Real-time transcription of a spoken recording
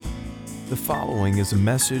The following is a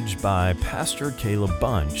message by Pastor Caleb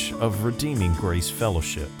Bunch of Redeeming Grace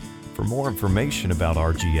Fellowship. For more information about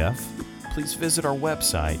RGF, please visit our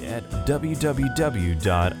website at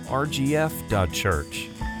www.rgf.church.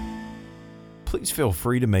 Please feel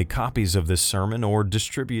free to make copies of this sermon or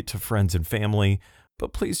distribute to friends and family,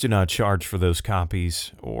 but please do not charge for those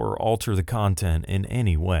copies or alter the content in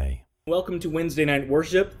any way. Welcome to Wednesday Night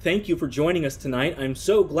Worship. Thank you for joining us tonight. I'm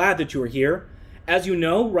so glad that you are here. As you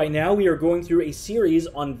know, right now we are going through a series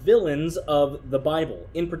on villains of the Bible.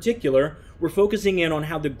 In particular, we're focusing in on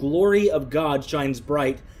how the glory of God shines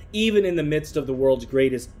bright even in the midst of the world's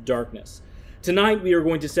greatest darkness. Tonight we are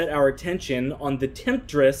going to set our attention on the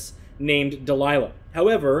temptress named Delilah.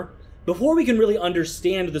 However, before we can really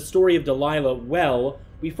understand the story of Delilah well,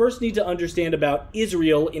 we first need to understand about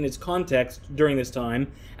Israel in its context during this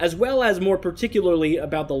time, as well as more particularly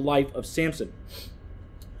about the life of Samson.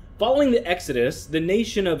 Following the Exodus, the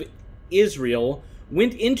nation of Israel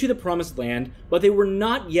went into the Promised Land, but they were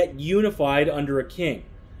not yet unified under a king.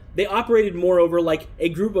 They operated, moreover, like a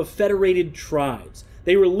group of federated tribes.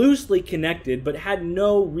 They were loosely connected, but had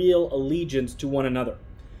no real allegiance to one another.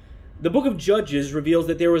 The book of Judges reveals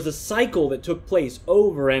that there was a cycle that took place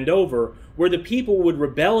over and over, where the people would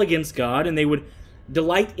rebel against God, and they would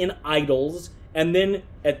delight in idols, and then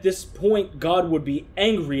at this point, God would be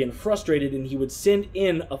angry and frustrated, and he would send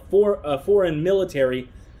in a foreign military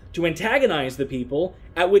to antagonize the people,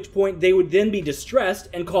 at which point they would then be distressed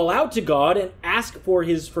and call out to God and ask for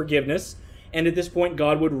his forgiveness. And at this point,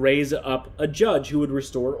 God would raise up a judge who would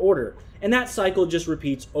restore order. And that cycle just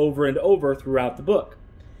repeats over and over throughout the book.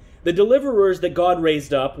 The deliverers that God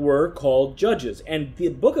raised up were called judges, and the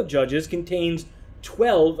book of Judges contains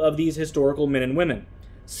 12 of these historical men and women.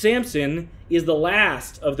 Samson is the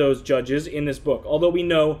last of those judges in this book, although we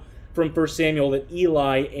know from 1 Samuel that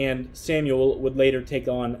Eli and Samuel would later take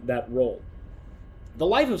on that role. The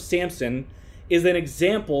life of Samson is an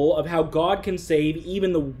example of how God can save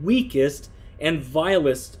even the weakest and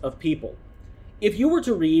vilest of people. If you were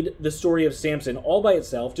to read the story of Samson all by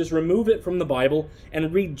itself, just remove it from the Bible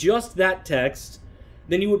and read just that text,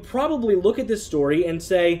 then you would probably look at this story and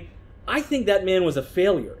say, I think that man was a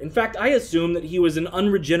failure. In fact, I assume that he was an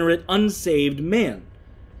unregenerate, unsaved man.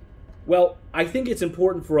 Well, I think it's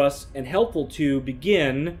important for us and helpful to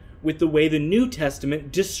begin with the way the New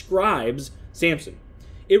Testament describes Samson.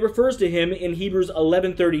 It refers to him in Hebrews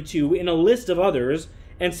 11:32 in a list of others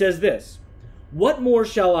and says this, "What more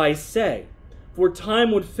shall I say? For time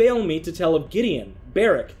would fail me to tell of Gideon,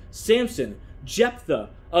 Barak, Samson, Jephthah,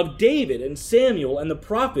 of David and Samuel and the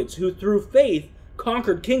prophets who through faith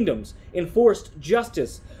conquered kingdoms, enforced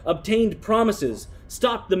justice, obtained promises,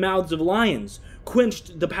 stopped the mouths of lions,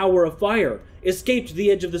 quenched the power of fire, escaped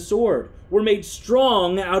the edge of the sword, were made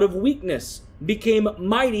strong out of weakness, became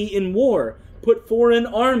mighty in war, put foreign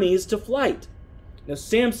armies to flight." Now,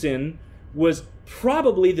 Samson was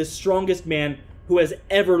probably the strongest man who has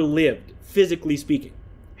ever lived, physically speaking.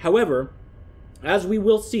 However, as we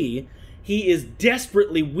will see, he is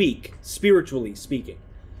desperately weak, spiritually speaking.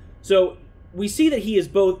 So, we see that he is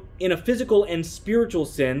both in a physical and spiritual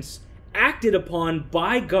sense acted upon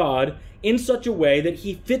by God in such a way that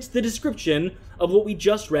he fits the description of what we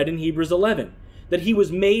just read in Hebrews 11, that he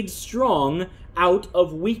was made strong out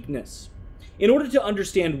of weakness. In order to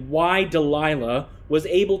understand why Delilah was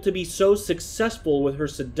able to be so successful with her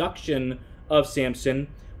seduction of Samson,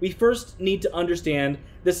 we first need to understand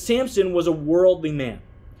that Samson was a worldly man.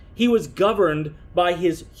 He was governed by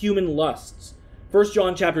his human lusts. 1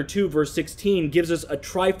 John chapter 2, verse 16 gives us a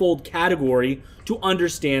trifold category to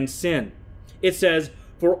understand sin. It says,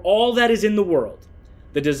 "For all that is in the world,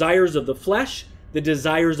 the desires of the flesh, the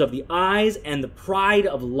desires of the eyes, and the pride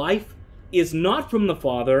of life is not from the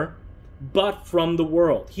Father, but from the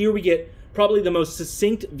world." Here we get probably the most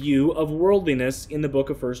succinct view of worldliness in the book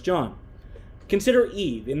of 1 John. Consider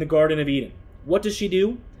Eve in the Garden of Eden. What does she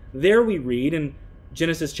do? There we read in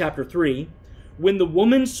Genesis chapter 3, "When the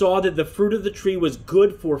woman saw that the fruit of the tree was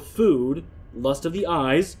good for food," lust of the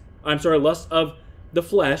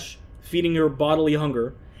flesh, feeding her bodily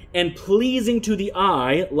hunger, "and pleasing to the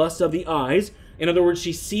eye," lust of the eyes. In other words,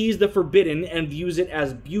 she sees the forbidden and views it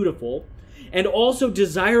as beautiful, "and also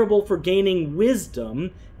desirable for gaining wisdom."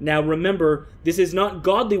 Now remember, this is not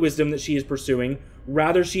godly wisdom that she is pursuing.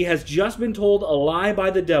 Rather, she has just been told a lie by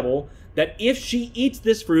the devil that if she eats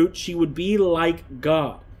this fruit, she would be like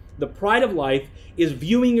God. The pride of life is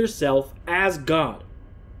viewing yourself as God.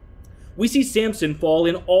 We see Samson fall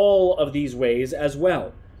in all of these ways as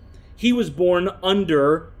well. He was born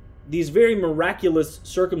under these very miraculous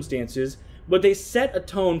circumstances, but they set a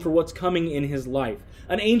tone for what's coming in his life.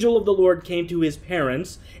 an angel of the Lord came to his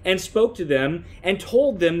parents and spoke to them and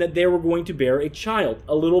told them that they were going to bear a child,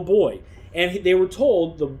 a little boy. And they were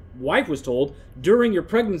told, the wife was told, during your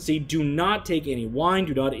pregnancy, do not take any wine,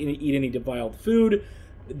 do not eat any defiled food,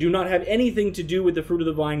 do not have anything to do with the fruit of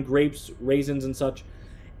the vine, grapes, raisins, and such.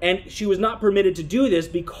 And she was not permitted to do this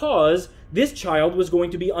because this child was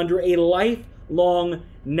going to be under a lifelong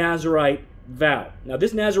Nazirite vow. Now,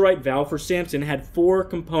 this Nazirite vow for Samson had 4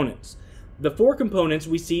 components. The 4 components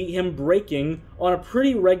we see him breaking on a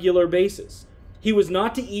pretty regular basis. He was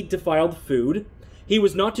not to eat defiled food. He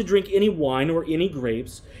was not to drink any wine or any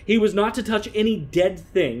grapes. He was not to touch any dead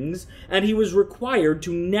things. And he was required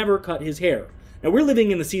to never cut his hair. Now, we're living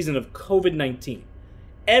in the season of COVID-19.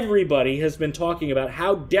 Everybody has been talking about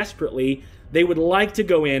how desperately they would like to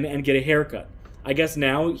go in and get a haircut. I guess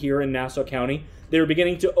now, here in Nassau County, they're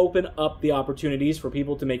beginning to open up the opportunities for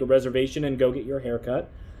people to make a reservation and go get your haircut.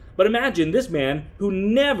 But imagine this man who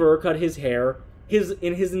never cut his hair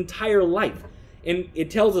in his entire life. And it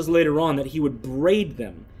tells us later on that he would braid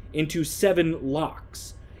them into 7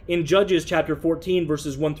 locks. In Judges chapter 14,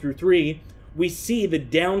 verses 1 through 3, we see the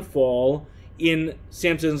downfall in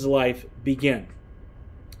Samson's life begin.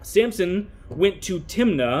 Samson went to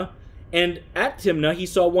Timnah, and at Timnah he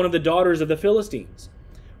saw one of the daughters of the Philistines.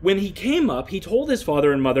 When he came up, he told his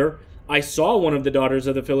father and mother, I saw one of the daughters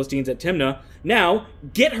of the Philistines at Timnah. Now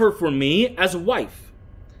get her for me as a wife.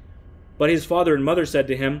 But his father and mother said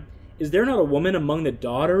to him, Is there not a woman among the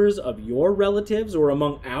daughters of your relatives or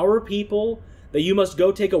among our people that you must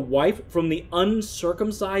go take a wife from the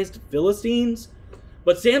uncircumcised Philistines?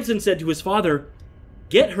 But Samson said to his father,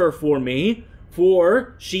 Get her for me,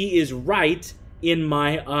 for she is right in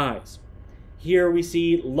my eyes. Here we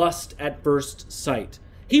see lust at first sight.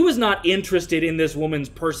 He was not interested in this woman's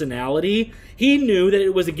personality. He knew that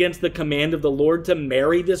it was against the command of the Lord to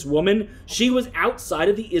marry this woman. She was outside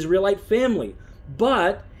of the Israelite family.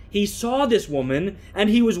 But he saw this woman, and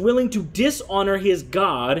he was willing to dishonor his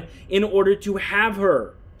God in order to have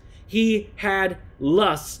her. He had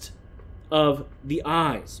lust of the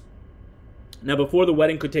eyes. Now, before the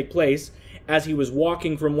wedding could take place, as he was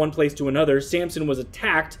walking from one place to another, Samson was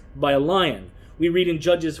attacked by a lion. We read in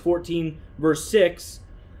Judges 14, verse 6,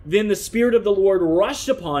 Then the Spirit of the Lord rushed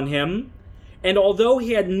upon him, and although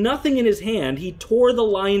he had nothing in his hand, he tore the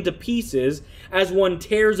lion to pieces as one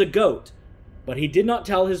tears a goat. But he did not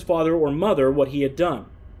tell his father or mother what he had done.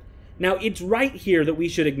 Now, it's right here that we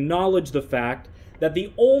should acknowledge the fact that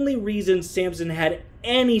the only reason Samson had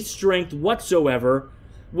any strength whatsoever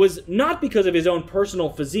was not because of his own personal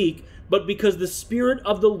physique, but because the Spirit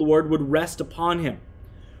of the Lord would rest upon him.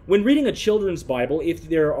 When reading a children's Bible, if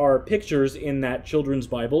there are pictures in that children's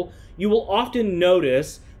Bible, you will often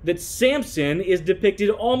notice that Samson is depicted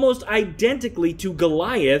almost identically to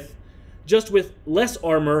Goliath, just with less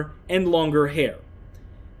armor and longer hair.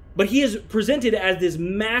 But he is presented as this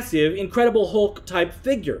massive, incredible Hulk-type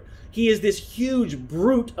figure. He is this huge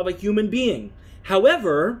brute of a human being.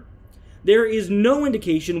 However, there is no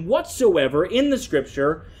indication whatsoever in the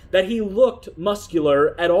scripture that he looked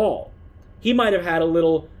muscular at all. He might have had a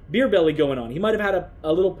little beer belly going on. He might have had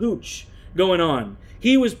a little pooch going on.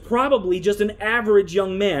 He was probably just an average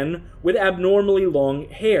young man with abnormally long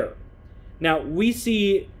hair. Now, we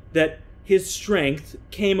see that his strength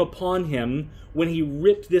came upon him when he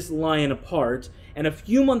ripped this lion apart, and a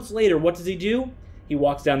few months later, what does he do? He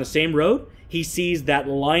walks down the same road, he sees that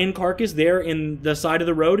lion carcass there in the side of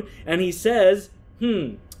the road, and he says,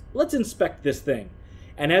 let's inspect this thing.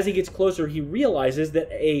 And as he gets closer, he realizes that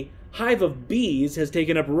a hive of bees has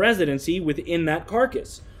taken up residency within that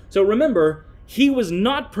carcass. So remember, he was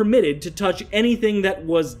not permitted to touch anything that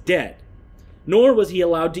was dead, nor was he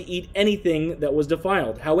allowed to eat anything that was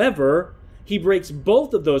defiled. However, he breaks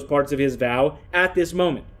both of those parts of his vow at this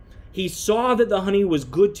moment. He saw that the honey was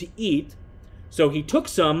good to eat, so he took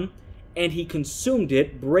some and he consumed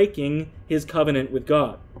it, breaking his covenant with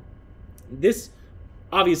God. This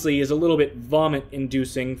obviously is a little bit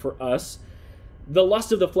vomit-inducing for us. The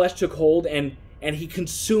lust of the flesh took hold and he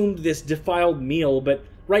consumed this defiled meal, but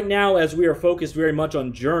right now, as we are focused very much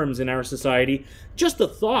on germs in our society, just the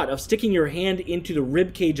thought of sticking your hand into the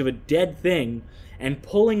rib cage of a dead thing and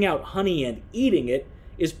pulling out honey and eating it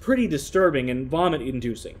is pretty disturbing and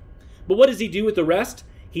vomit-inducing. But what does he do with the rest?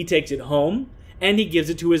 He takes it home, and he gives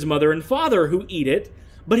it to his mother and father, who eat it,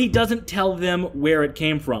 but he doesn't tell them where it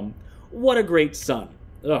came from. What a great son.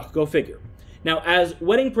 Ugh, go figure. Now, as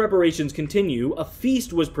wedding preparations continue, a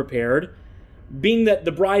feast was prepared. Being that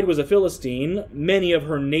the bride was a Philistine, many of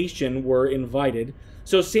her nation were invited.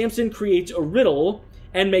 So Samson creates a riddle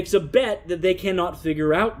and makes a bet that they cannot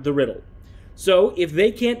figure out the riddle. So if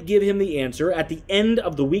they can't give him the answer at the end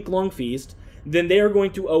of the week-long feast, then they are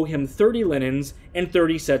going to owe him 30 linens and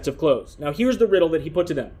 30 sets of clothes. Now here's the riddle that he put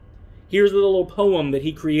to them. Here's the little poem that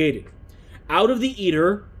he created. Out of the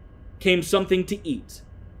eater came something to eat.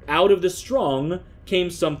 Out of the strong came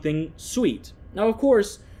something sweet. Now, of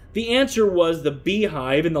course, the answer was the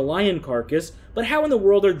beehive and the lion carcass, but how in the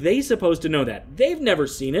world are they supposed to know that? They've never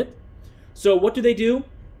seen it. So what do?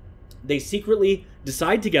 They secretly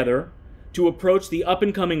decide together to approach the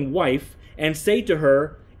up-and-coming wife and say to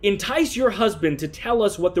her, "Entice your husband to tell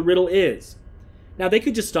us what the riddle is." Now, they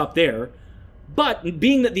could just stop there, but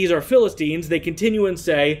being that these are Philistines, they continue and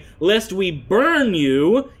say, "Lest we burn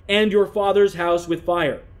you and your father's house with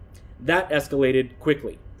fire." That escalated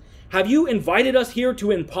quickly. "Have you invited us here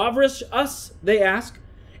to impoverish us?" they ask.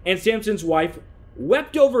 And Samson's wife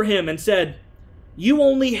wept over him and said, "You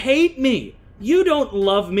only hate me. You don't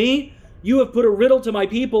love me. You have put a riddle to my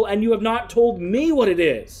people, and you have not told me what it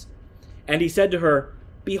is." And he said to her,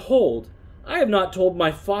 "Behold, I have not told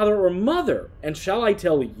my father or mother, and shall I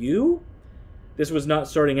tell you?" This was not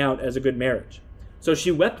starting out as a good marriage. So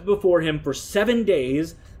she wept before him for 7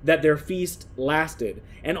 days that their feast lasted.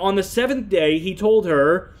 And on the 7th day he told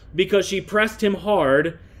her, because she pressed him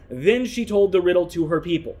hard. Then she told the riddle to her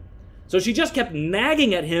people. So she just kept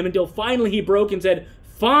nagging at him until finally he broke and said,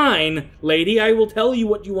 "Fine, lady, I will tell you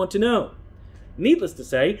what you want to know." Needless to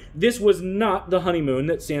say, this was not the honeymoon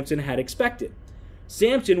that Samson had expected.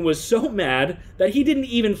 Samson was so mad that he didn't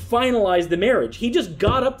even finalize the marriage. He just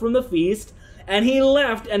got up from the feast and he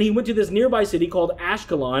left and he went to this nearby city called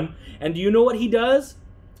Ashkelon. And do you know what he does?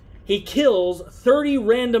 He kills 30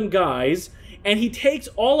 random guys and he takes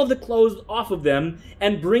all of the clothes off of them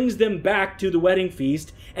and brings them back to the wedding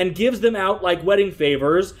feast and gives them out like wedding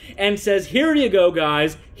favors and says, "Here you go,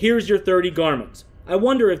 guys. Here's your 30 garments." I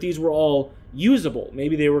wonder if these were all usable.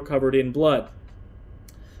 Maybe they were covered in blood.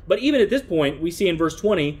 But even at this point, we see in verse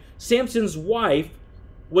 20, Samson's wife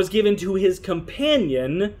was given to his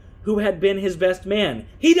companion who had been his best man.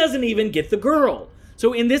 He doesn't even get the girl.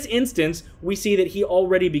 So in this instance, we see that he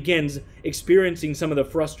already begins experiencing some of the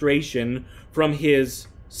frustration from his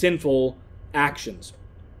sinful actions.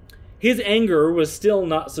 His anger was still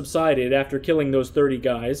not subsided after killing those 30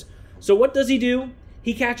 guys. So what does he do?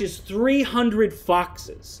 He catches 300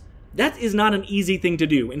 foxes. That is not an easy thing to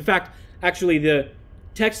do. In fact, actually, the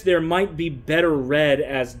text there might be better read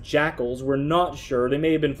as jackals. We're not sure. They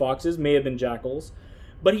may have been foxes, may have been jackals.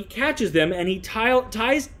 But he catches them and he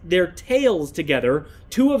ties their tails together,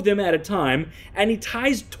 2 of them at a time, and he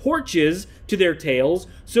ties torches to their tails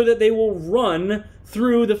so that they will run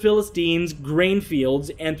through the Philistines' grain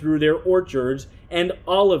fields and through their orchards and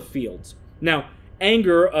olive fields. Now,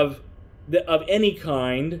 anger of any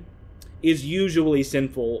kind is usually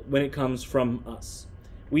sinful when it comes from us.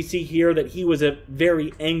 We see here that he was a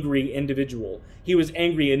very angry individual. He was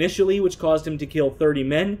angry initially, which caused him to kill 30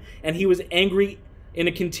 men, and he was angry in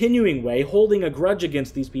a continuing way, holding a grudge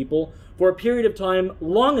against these people for a period of time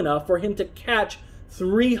long enough for him to catch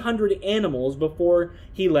 300 animals before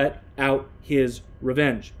he let out his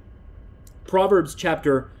revenge. Proverbs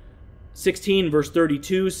chapter 16, verse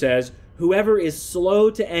 32 says, "Whoever is slow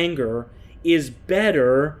to anger is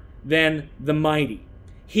better than the mighty.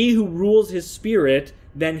 He who rules his spirit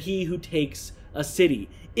than he who takes a city."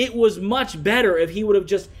 It was much better if he would have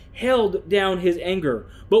just held down his anger.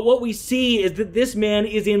 But what we see is that this man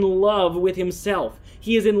is in love with himself.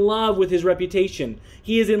 He is in love with his reputation.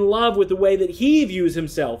 He is in love with the way that he views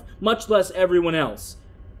himself, much less everyone else.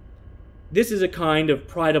 This is a kind of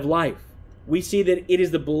pride of life. We see that it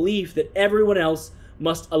is the belief that everyone else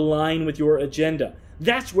must align with your agenda.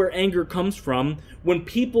 That's where anger comes from, when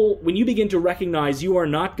you begin to recognize you are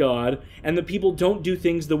not God and the people don't do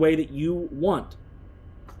things the way that you want.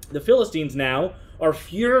 The Philistines now are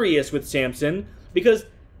furious with Samson because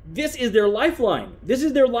this is their lifeline. This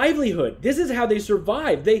is their livelihood. This is how they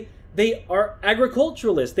survive. They are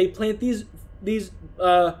agriculturalists. They plant these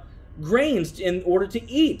grains in order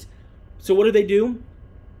to eat. So what do?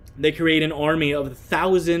 They create an army of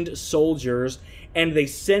 1,000 soldiers and they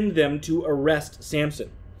send them to arrest Samson.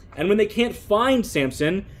 And when they can't find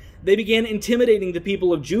Samson, they begin intimidating the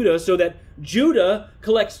people of Judah so that Judah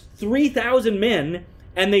collects 3,000 men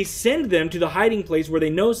and they send them to the hiding place where they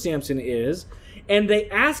know Samson is, and they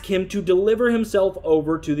ask him to deliver himself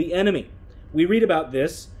over to the enemy. We read about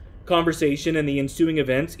this conversation and the ensuing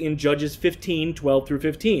events in Judges 15, 12 through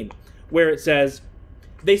 15, where it says,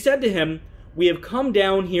 "They said to him, 'We have come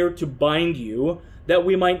down here to bind you, that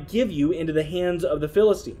we might give you into the hands of the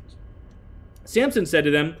Philistines.' Samson said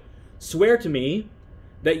to them, 'Swear to me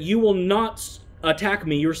that you will not attack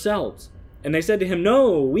me yourselves.' And they said to him,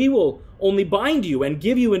 "No, we will only bind you and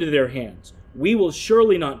give you into their hands. We will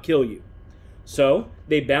surely not kill you." So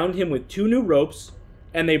they bound him with 2 new ropes,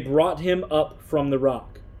 and they brought him up from the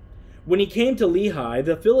rock. When he came to Lehi,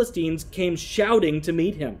 the Philistines came shouting to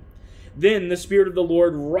meet him. Then the Spirit of the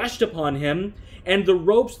Lord rushed upon him, and the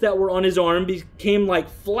ropes that were on his arm became like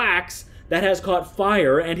flax that has caught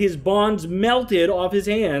fire, and his bonds melted off his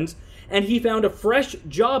hands. And he found a fresh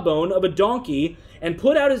jawbone of a donkey, and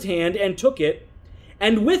put out his hand and took it,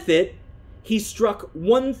 and with it he struck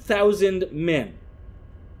 1,000 men.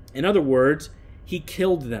 In other words, he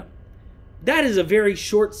killed them. That is a very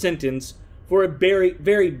short sentence for a very,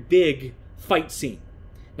 very big fight scene.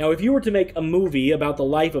 Now, if you were to make a movie about the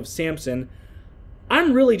life of Samson,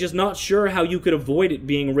 I'm really just not sure how you could avoid it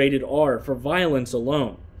being rated R for violence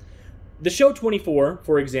alone. The show 24,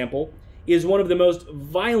 for example, is one of the most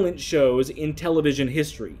violent shows in television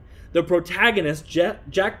history. The protagonist,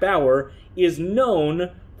 Jack Bauer, is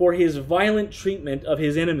known for his violent treatment of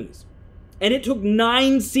his enemies. And it took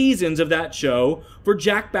 9 seasons of that show for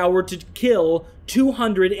Jack Bauer to kill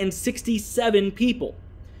 267 people.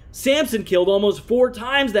 Samson killed almost 4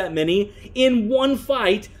 times that many in one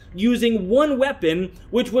fight using one weapon,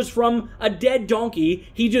 which was from a dead donkey.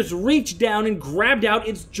 He just reached down and grabbed out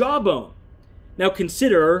its jawbone. Now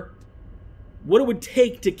consider what it would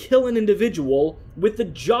take to kill an individual with the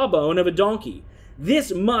jawbone of a donkey.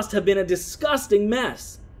 This must have been a disgusting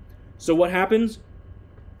mess. So what happens?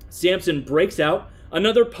 Samson breaks out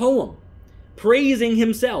another poem, praising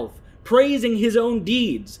himself, praising his own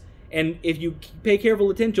deeds. And if you pay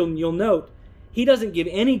careful attention, you'll note he doesn't give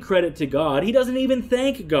any credit to God. He doesn't even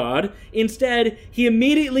thank God. Instead, he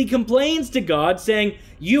immediately complains to God, saying,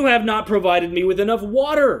 "You have not provided me with enough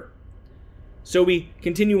water." So we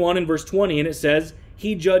continue on in verse 20, and it says,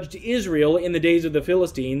 "He judged Israel in the days of the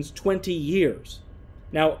Philistines 20 years.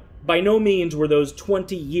 Now, by no means were those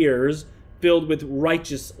 20 years filled with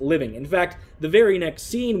righteous living. In fact, the very next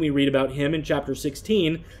scene we read about him in chapter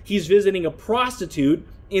 16, he's visiting a prostitute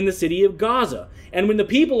in the city of Gaza. And when the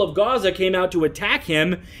people of Gaza came out to attack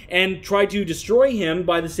him and tried to destroy him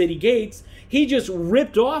by the city gates, he just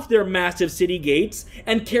ripped off their massive city gates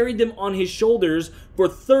and carried them on his shoulders for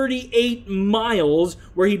 38 miles,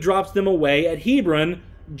 where he drops them away at Hebron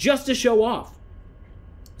just to show off.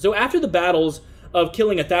 So after the battles of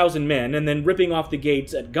killing 1,000 men and then ripping off the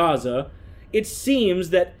gates at Gaza, it seems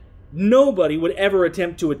that nobody would ever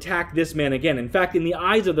attempt to attack this man again. In fact, in the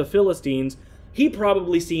eyes of the Philistines, he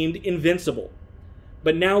probably seemed invincible.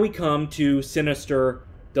 But now we come to sinister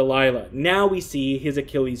Delilah. Now we see his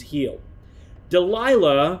Achilles heel.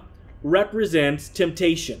 Delilah represents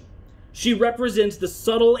temptation. She represents the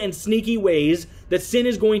subtle and sneaky ways that sin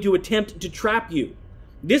is going to attempt to trap you.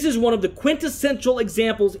 This is one of the quintessential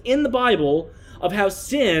examples in the Bible of how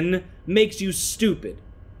sin makes you stupid.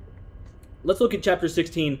 Let's look at chapter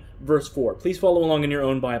 16, verse 4. Please follow along in your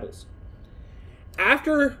own Bibles.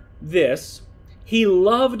 After this, he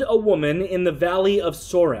loved a woman in the valley of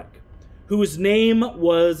Sorek, whose name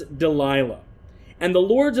was Delilah. And the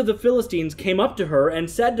lords of the Philistines came up to her and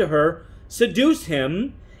said to her, "Seduce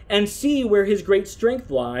him, and see where his great strength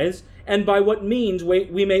lies, and by what means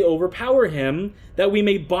we may overpower him, that we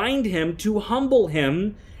may bind him to humble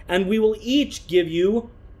him, and we will each give you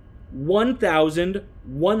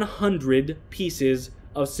 1,100 pieces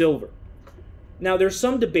of silver." Now, there's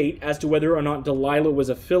some debate as to whether or not Delilah was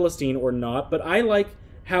a Philistine or not, but I like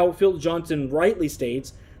how Phil Johnson rightly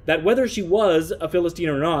states that whether she was a Philistine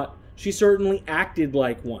or not, she certainly acted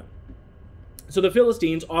like one. So the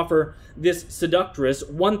Philistines offer this seductress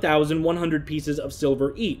 1,100 pieces of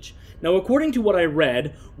silver each. Now, according to what I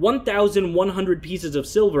read, 1,100 pieces of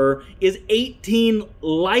silver is 18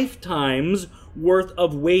 lifetimes worth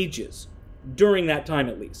of wages, during that time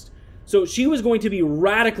at least. So she was going to be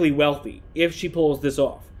radically wealthy if she pulls this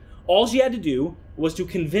off. All she had to do was to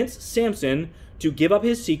convince Samson to give up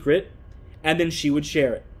his secret, and then she would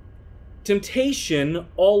share it. Temptation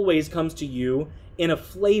always comes to you in a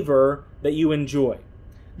flavor that you enjoy.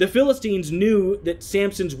 The Philistines knew that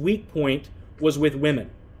Samson's weak point was with women.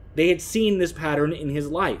 They had seen this pattern in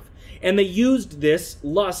his life, and they used this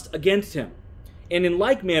lust against him. And in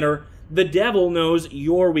like manner, the devil knows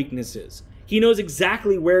your weaknesses. He knows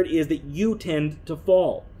exactly where it is that you tend to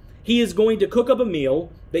fall. He is going to cook up a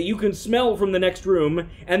meal that you can smell from the next room,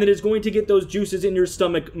 and that is going to get those juices in your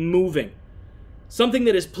stomach moving. Something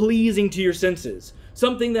that is pleasing to your senses.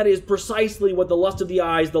 Something that is precisely what the lust of the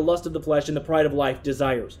eyes, the lust of the flesh, and the pride of life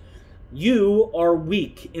desires. You are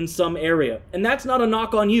weak in some area. And that's not a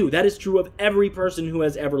knock on you. That is true of every person who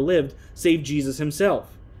has ever lived, save Jesus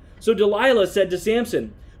himself. So Delilah said to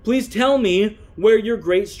Samson, Please tell me where your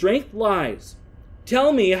great strength lies.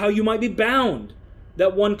 Tell me how you might be bound,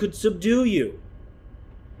 that one could subdue you."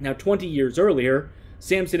 Now, 20 years earlier,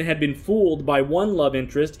 Samson had been fooled by one love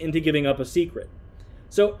interest into giving up a secret.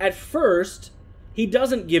 So at first, he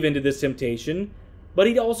doesn't give in to this temptation, but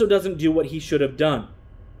he also doesn't do what he should have done.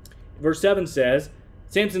 Verse 7 says,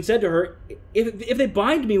 Samson said to her, if they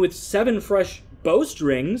bind me with 7 fresh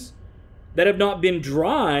bowstrings that have not been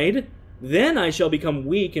dried, then I shall become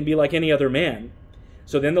weak and be like any other man.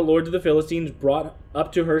 So then the lords of the Philistines brought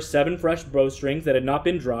up to her 7 fresh bowstrings that had not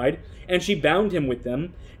been dried, and she bound him with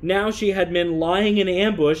them. Now she had men lying in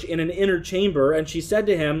ambush in an inner chamber, and she said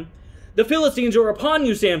to him, "The Philistines are upon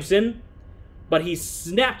you, Samson." But he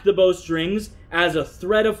snapped the bowstrings as a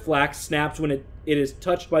thread of flax snaps when it is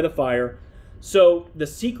touched by the fire. So the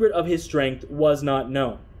secret of his strength was not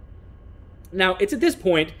known. Now, it's at this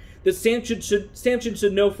point that Samson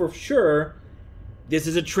should know for sure, this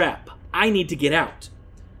is a trap. I need to get out.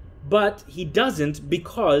 But he doesn't,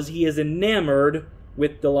 because he is enamored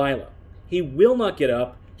with Delilah. He will not get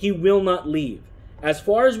up. He will not leave. As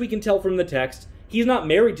far as we can tell from the text, he's not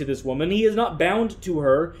married to this woman. He is not bound to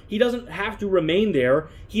her. He doesn't have to remain there.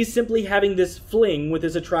 He's simply having this fling with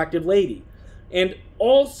this attractive lady. And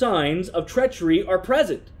all signs of treachery are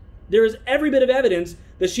present. There is every bit of evidence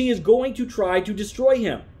that she is going to try to destroy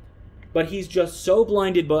him. But he's just so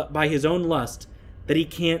blinded by his own lust that he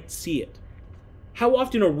can't see it. How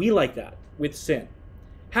often are we like that with sin?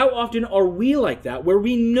 How often are we like that, where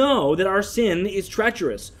we know that our sin is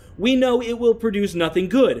treacherous? We know it will produce nothing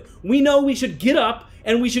good. We know we should get up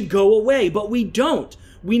and we should go away, but we don't.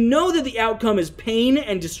 We know that the outcome is pain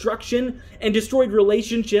and destruction and destroyed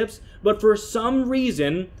relationships, but for some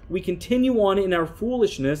reason, we continue on in our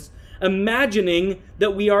foolishness, imagining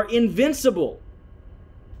that we are invincible.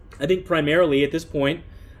 I think primarily at this point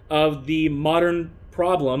of the modern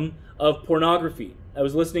problem of pornography. I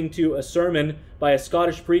was listening to a sermon by a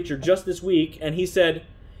Scottish preacher just this week, and he said,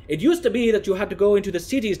 "It used to be that you had to go into the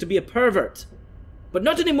cities to be a pervert, but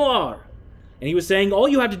not anymore." And he was saying all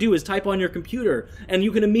you have to do is type on your computer, and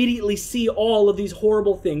you can immediately see all of these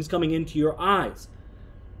horrible things coming into your eyes.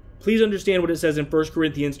 Please understand what it says in 1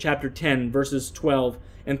 Corinthians chapter 10, verses 12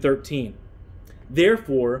 and 13.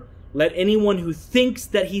 "Therefore, let anyone who thinks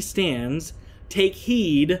that he stands take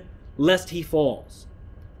heed lest he falls."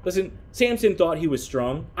 Listen, Samson thought he was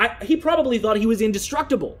strong. He probably thought he was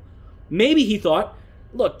indestructible. Maybe he thought,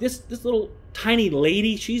 look, this little tiny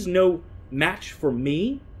lady, she's no match for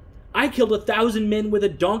me. I killed 1,000 men with a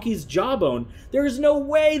donkey's jawbone. There is no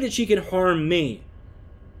way that she can harm me.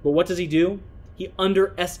 But what does he do? He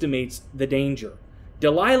underestimates the danger.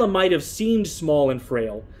 Delilah might have seemed small and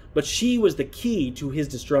frail, but she was the key to his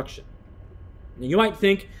destruction. Now, you might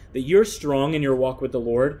think that you're strong in your walk with the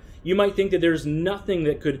Lord. You might think that there's nothing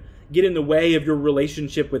that could get in the way of your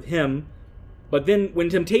relationship with Him. But then when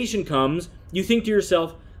temptation comes, you think to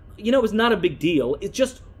yourself, it's not a big deal. It's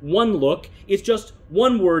just one look. It's just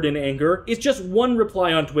one word in anger. It's just one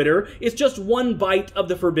reply on Twitter. It's just one bite of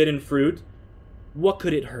the forbidden fruit. What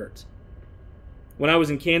could it hurt? When I was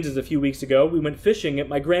in Kansas a few weeks ago, we went fishing at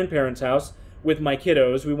my grandparents' house with my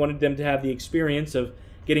kiddos. We wanted them to have the experience of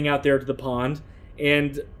getting out there to the pond.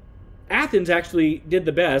 And Athens actually did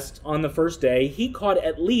the best on the first day. He caught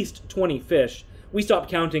at least 20 fish. We stopped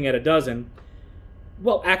counting at a dozen.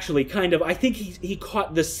 Well, actually, kind of. I think he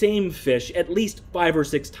caught the same fish at least 5 or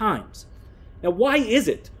 6 times. Now, why is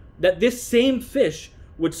it that this same fish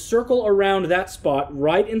would circle around that spot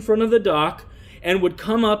right in front of the dock and would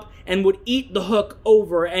come up and would eat the hook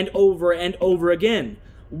over and over and over again?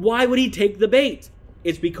 Why would he take the bait?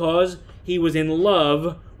 It's because he was in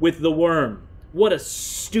love with the worm. What a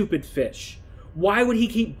stupid fish. Why would he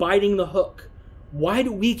keep biting the hook? Why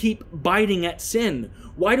do we keep biting at sin?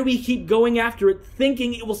 Why do we keep going after it,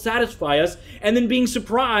 thinking it will satisfy us, and then being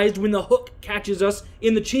surprised when the hook catches us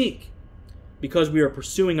in the cheek? Because we are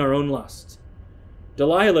pursuing our own lusts.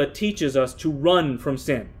 Delilah teaches us to run from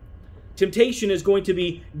sin. Temptation is going to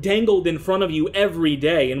be dangled in front of you every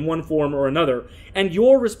day in one form or another, and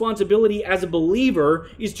your responsibility as a believer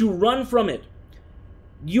is to run from it.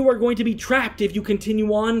 You are going to be trapped if you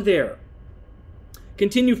continue on there.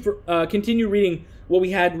 Continue reading what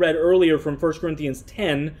we had read earlier from 1 Corinthians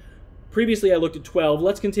 10. Previously I looked at 12.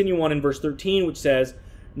 Let's continue on in verse 13, which says,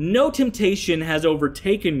 "No temptation has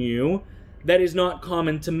overtaken you that is not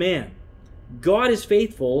common to man. God is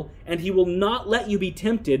faithful, and He will not let you be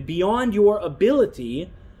tempted beyond your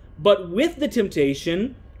ability, but with the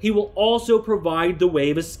temptation, He will also provide the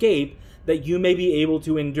way of escape that you may be able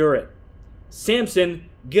to endure it." Samson,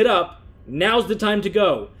 get up. Now's the time to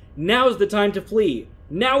go. Now's the time to flee.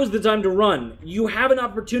 Now is the time to run. You have an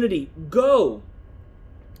opportunity. Go.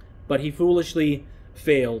 But he foolishly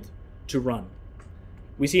failed to run.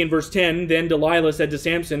 We see in verse 10, then Delilah said to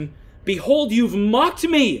Samson, "Behold, you've mocked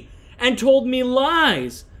me and told me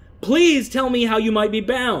lies. Please tell me how you might be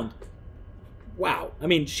bound." Wow. I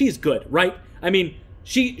mean, she's good, right? I mean,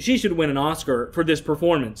 she should win an Oscar for this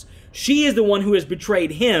performance. She is the one who has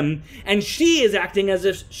betrayed him, and she is acting as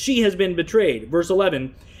if she has been betrayed. Verse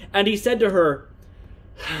 11, and he said to her,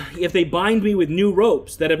 "If they bind me with new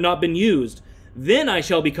ropes that have not been used, then I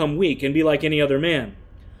shall become weak and be like any other man."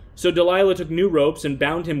 So Delilah took new ropes and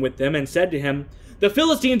bound him with them and said to him, "The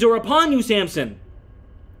Philistines are upon you, Samson."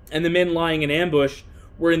 And the men lying in ambush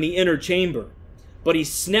were in the inner chamber, but he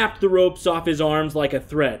snapped the ropes off his arms like a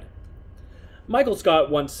thread. Michael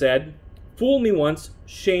Scott once said, "Fool me once,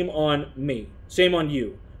 shame on me. Shame on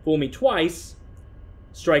you. Fool me twice,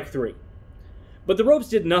 strike three." But the ropes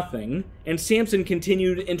did nothing, and Samson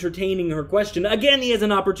continued entertaining her question. Again, he has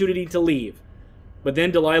an opportunity to leave. But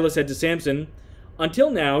then Delilah said to Samson,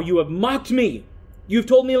 "Until now you have mocked me. You've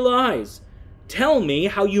told me lies. Tell me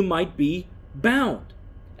how you might be bound."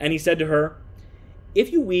 And he said to her,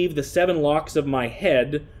 "If you weave the 7 locks of my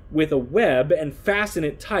head with a web and fasten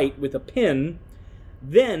it tight with a pin,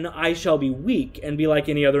 then I shall be weak and be like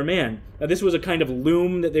any other man." Now this was a kind of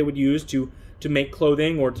loom that they would use to make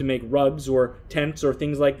clothing or to make rugs or tents or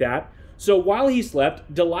things like that. So while he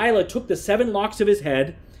slept, Delilah took the 7 locks of his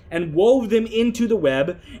head and wove them into the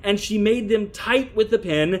web, and she made them tight with the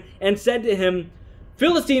pin, and said to him,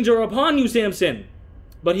 "Philistines are upon you, Samson."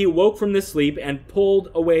 But he awoke from this sleep and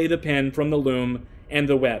pulled away the pin from the loom and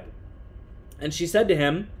the web. And she said to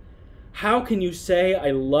him, "How can you say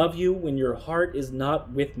I love you when your heart is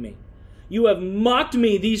not with me? You have mocked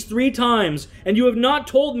me these 3 times, and you have not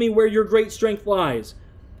told me where your great strength lies."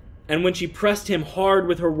 And when she pressed him hard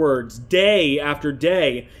with her words, day after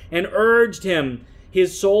day, and urged him,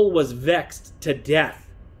 his soul was vexed to death.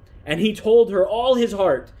 And he told her all his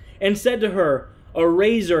heart, and said to her, "A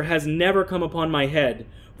razor has never come upon my head,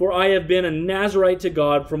 for I have been a Nazirite to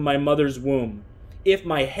God from my mother's womb. If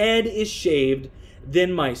my head is shaved,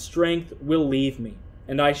 then my strength will leave me,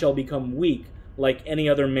 and I shall become weak like any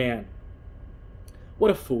other man."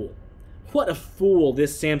 What a fool. What a fool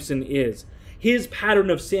this Samson is. His pattern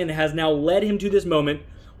of sin has now led him to this moment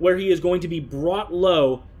where he is going to be brought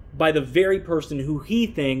low by the very person who he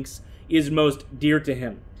thinks is most dear to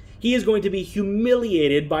him. He is going to be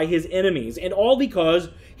humiliated by his enemies, and all because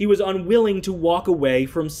he was unwilling to walk away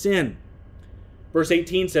from sin. Verse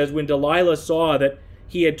 18 says, when Delilah saw that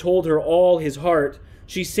he had told her all his heart,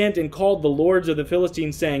 she sent and called the lords of the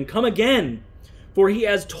Philistines, saying, "Come again, for he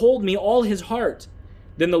has told me all his heart."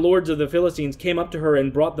 Then the lords of the Philistines came up to her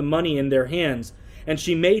and brought the money in their hands, and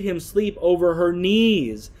she made him sleep over her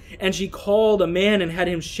knees. And she called a man and had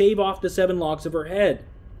him shave off the 7 locks of her head.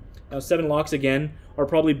 Now 7 locks, again, are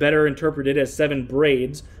probably better interpreted as 7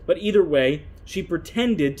 braids, but either way, she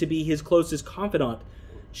pretended to be his closest confidant.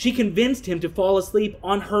 She convinced him to fall asleep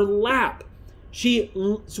on her lap. She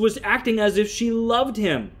was acting as if she loved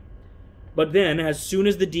him. But then, as soon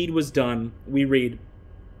as the deed was done, we read,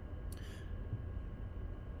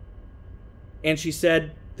 "And she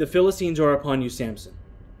said, 'The Philistines are upon you, Samson.'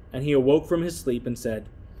 And he awoke from his sleep and said,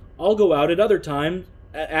 'I'll go out at other times,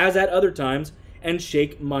 as at other times, and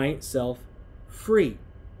shake myself free.'"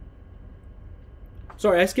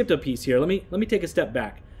 Sorry, I skipped a piece here. Let me take a step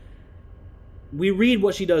back. We read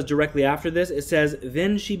what she does directly after this. It says,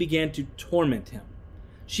 "Then she began to torment him."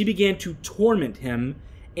 She began to torment him,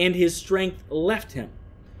 and his strength left him.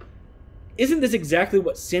 Isn't this exactly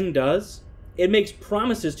what sin does? It makes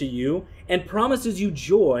promises to you and promises you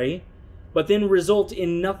joy, but then results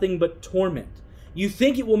in nothing but torment. You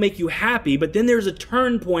think it will make you happy, but then there's a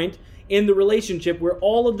turn point in the relationship where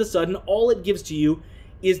all of a sudden, all it gives to you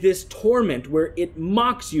is this torment where it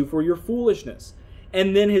mocks you for your foolishness.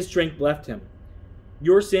 And then his strength left him.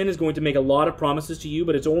 Your sin is going to make a lot of promises to you,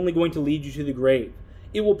 but it's only going to lead you to the grave.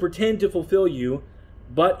 It will pretend to fulfill you,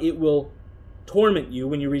 but it will torment you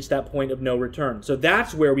when you reach that point of no return. So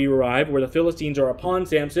that's where we arrive, where the Philistines are upon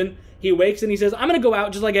Samson. He awakes and he says, "I'm going to go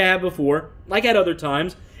out just like I have before, like at other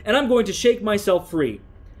times, and I'm going to shake myself free."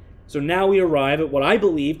 So now we arrive at what I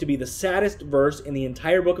believe to be the saddest verse in the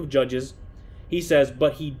entire book of Judges. He says,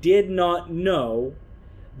 "But he did not know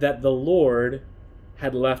that the Lord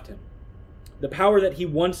had left him." The power that he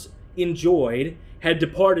once enjoyed had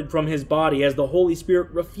departed from his body as the Holy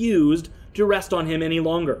Spirit refused to rest on him any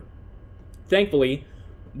longer. Thankfully,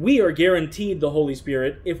 we are guaranteed the Holy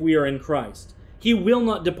Spirit if we are in Christ. He will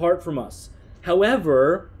not depart from us.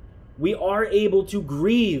 However, we are able to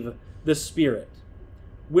grieve the Spirit.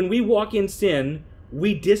 When we walk in sin,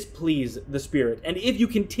 we displease the Spirit. And if you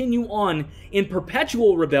continue on in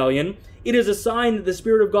perpetual rebellion, it is a sign that the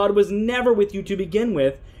Spirit of God was never with you to begin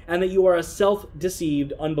with, and that you are a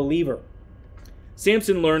self-deceived unbeliever.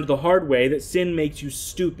 Samson learned the hard way that sin makes you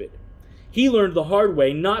stupid. He learned the hard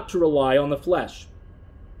way not to rely on the flesh.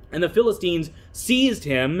 And the Philistines seized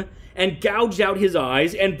him and gouged out his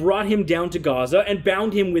eyes and brought him down to Gaza and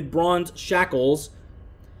bound him with bronze shackles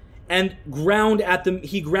and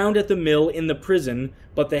he ground at the mill in the prison,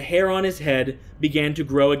 but the hair on his head began to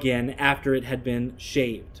grow again after it had been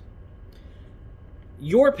shaved.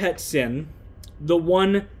 Your pet sin, the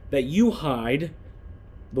one that you hide,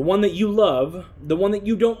 the one that you love, the one that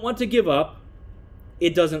you don't want to give up,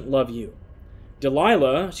 it doesn't love you.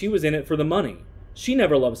 Delilah, she was in it for the money. She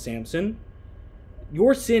never loved Samson.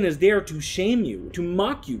 Your sin is there to shame you, to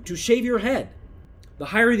mock you, to shave your head. The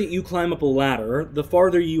higher that you climb up a ladder, the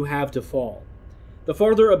farther you have to fall. The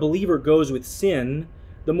farther a believer goes with sin,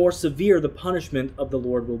 the more severe the punishment of the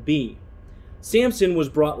Lord will be. Samson was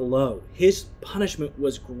brought low. His punishment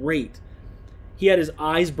was great. He had his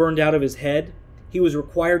eyes burned out of his head. He was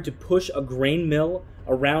required to push a grain mill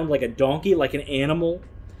around like a donkey, like an animal.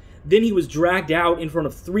 Then he was dragged out in front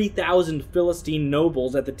of 3,000 Philistine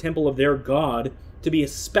nobles at the temple of their god to be a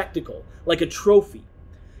spectacle, like a trophy.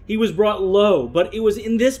 He was brought low, but it was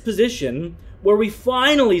in this position where we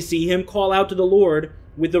finally see him call out to the Lord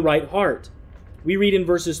with the right heart. We read in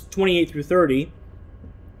verses 28 through 30,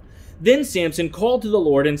 "Then Samson called to the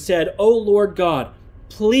Lord and said, 'O Lord God,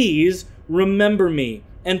 please remember me,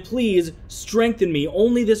 and please strengthen me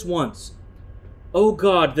only this once. O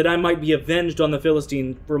God, that I might be avenged on the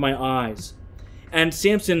Philistine for my eyes.' And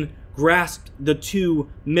Samson grasped the two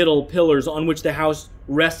middle pillars on which the house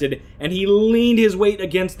rested, and he leaned his weight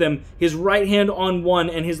against them, his right hand on one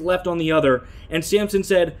and his left on the other. And Samson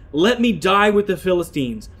said, 'Let me die with the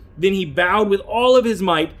Philistines.' Then he bowed with all of his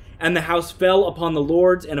might, and the house fell upon the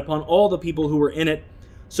lords and upon all the people who were in it.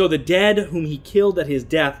 So the dead whom he killed at his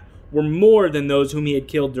death were more than those whom he had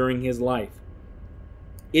killed during his life."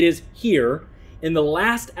 It is here, in the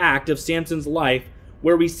last act of Samson's life,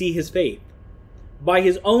 where we see his faith. By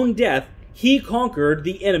his own death, he conquered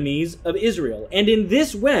the enemies of Israel. And in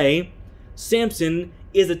this way, Samson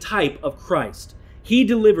is a type of Christ. He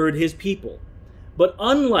delivered his people. But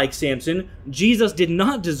unlike Samson, Jesus did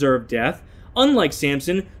not deserve death. Unlike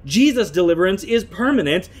Samson, Jesus' deliverance is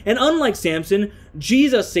permanent. And unlike Samson,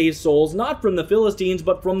 Jesus saves souls not from the Philistines,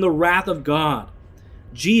 but from the wrath of God.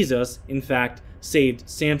 Jesus, in fact, saved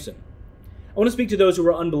Samson. I want to speak to those who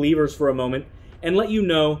are unbelievers for a moment and let you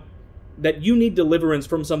know that you need deliverance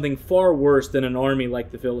from something far worse than an army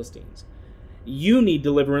like the Philistines. You need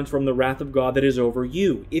deliverance from the wrath of God that is over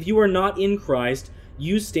you. If you are not in Christ,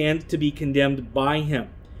 you stand to be condemned by him.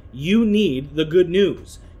 You need the good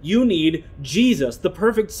news. You need Jesus, the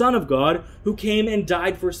perfect Son of God, who came and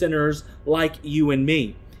died for sinners like you and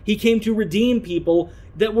me. He came to redeem people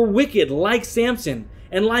that were wicked, like Samson,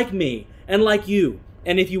 and like me, and like you.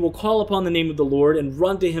 And if you will call upon the name of the Lord and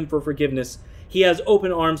run to him for forgiveness, he has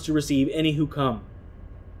open arms to receive any who come.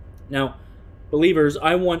 Now, believers,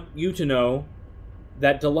 I want you to know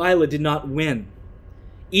that Delilah did not win.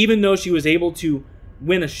 Even though she was able to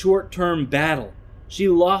win a short-term battle, she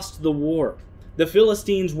lost the war. The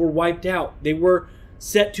Philistines were wiped out. They were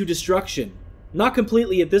set to destruction. Not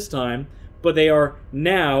completely at this time, but they are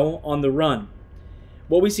now on the run.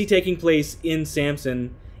 What we see taking place in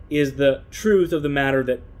Samson is the truth of the matter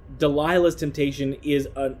that Delilah's temptation is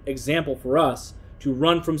an example for us to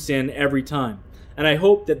run from sin every time. And I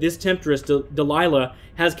hope that this temptress, Delilah,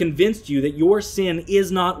 has convinced you that your sin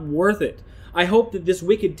is not worth it. I hope that this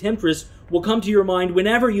wicked temptress will come to your mind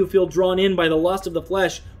whenever you feel drawn in by the lust of the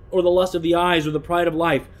flesh or the lust of the eyes or the pride of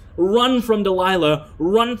life. Run from Delilah,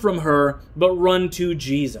 run from her, but run to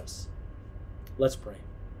Jesus. Let's pray.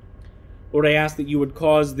 Lord, I ask that you would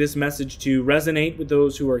cause this message to resonate with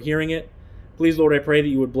those who are hearing it. Please, Lord, I pray that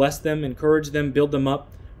you would bless them, encourage them, build them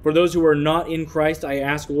up. For those who are not in Christ, I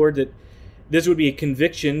ask, Lord, that this would be a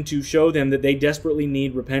conviction to show them that they desperately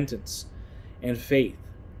need repentance and faith.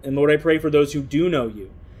 And Lord, I pray for those who do know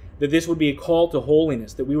you, that this would be a call to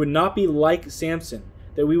holiness, that we would not be like Samson,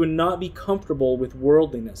 that we would not be comfortable with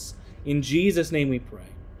worldliness. In Jesus' name we pray.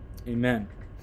 Amen.